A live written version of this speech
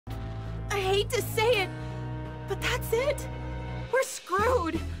I hate to say it, but that's it. We're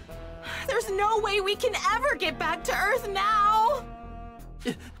screwed. There's no way we can ever get back to Earth now.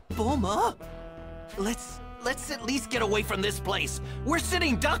 Bulma, let's at least get away from this place. We're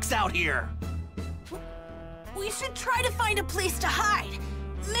sitting ducks out here. We should try to find a place to hide.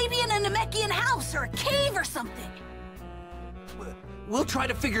 Maybe in a Namekian house or a cave or something. We'll try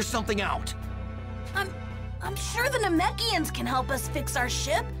to figure something out. I'm sure the Namekians can help us fix our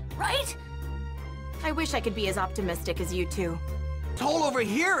ship, right? I wish I could be as optimistic as you two. It's all over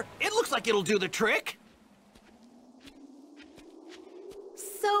here. It looks like it'll do the trick.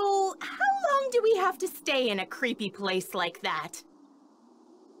 So, how long do we have to stay in a creepy place like that?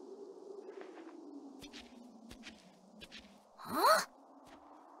 Huh?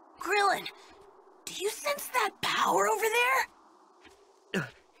 Krillin, do you sense that power over there?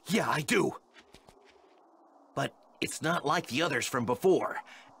 Yeah, I do. But it's not like the others from before.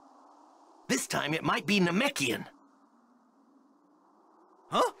 This time it might be Namekian.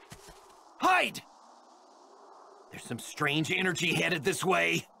 Huh? Hide! There's some strange energy headed this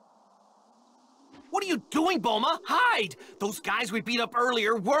way. What are you doing, Bulma? Hide! Those guys we beat up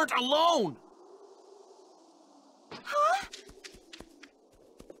earlier weren't alone! Huh?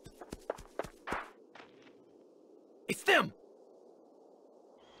 It's them!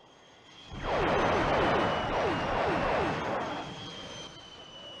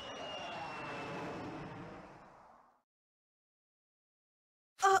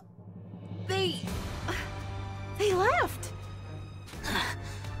 They left.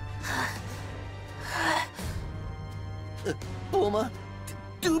 Bulma,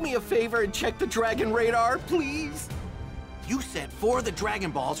 do me a favor and check the dragon radar, please. You said 4 of the Dragon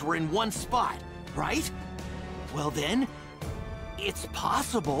Balls were in one spot, right? Well then, it's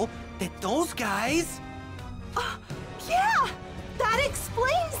possible that those guys... Yeah! That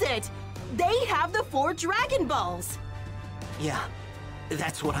explains it! They have the 4 Dragon Balls! Yeah,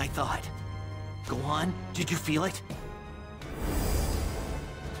 that's what I thought. Gohan, did you feel it?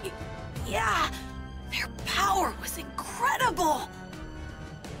 Yeah, their power was incredible!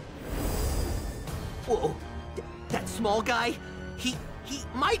 Whoa, that small guy, he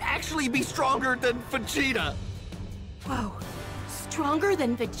might actually be stronger than Vegeta. Whoa, stronger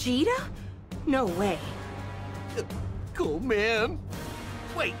than Vegeta? No way. Oh man.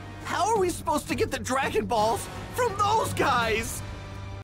 Wait, how are we supposed to get the Dragon Balls from those guys?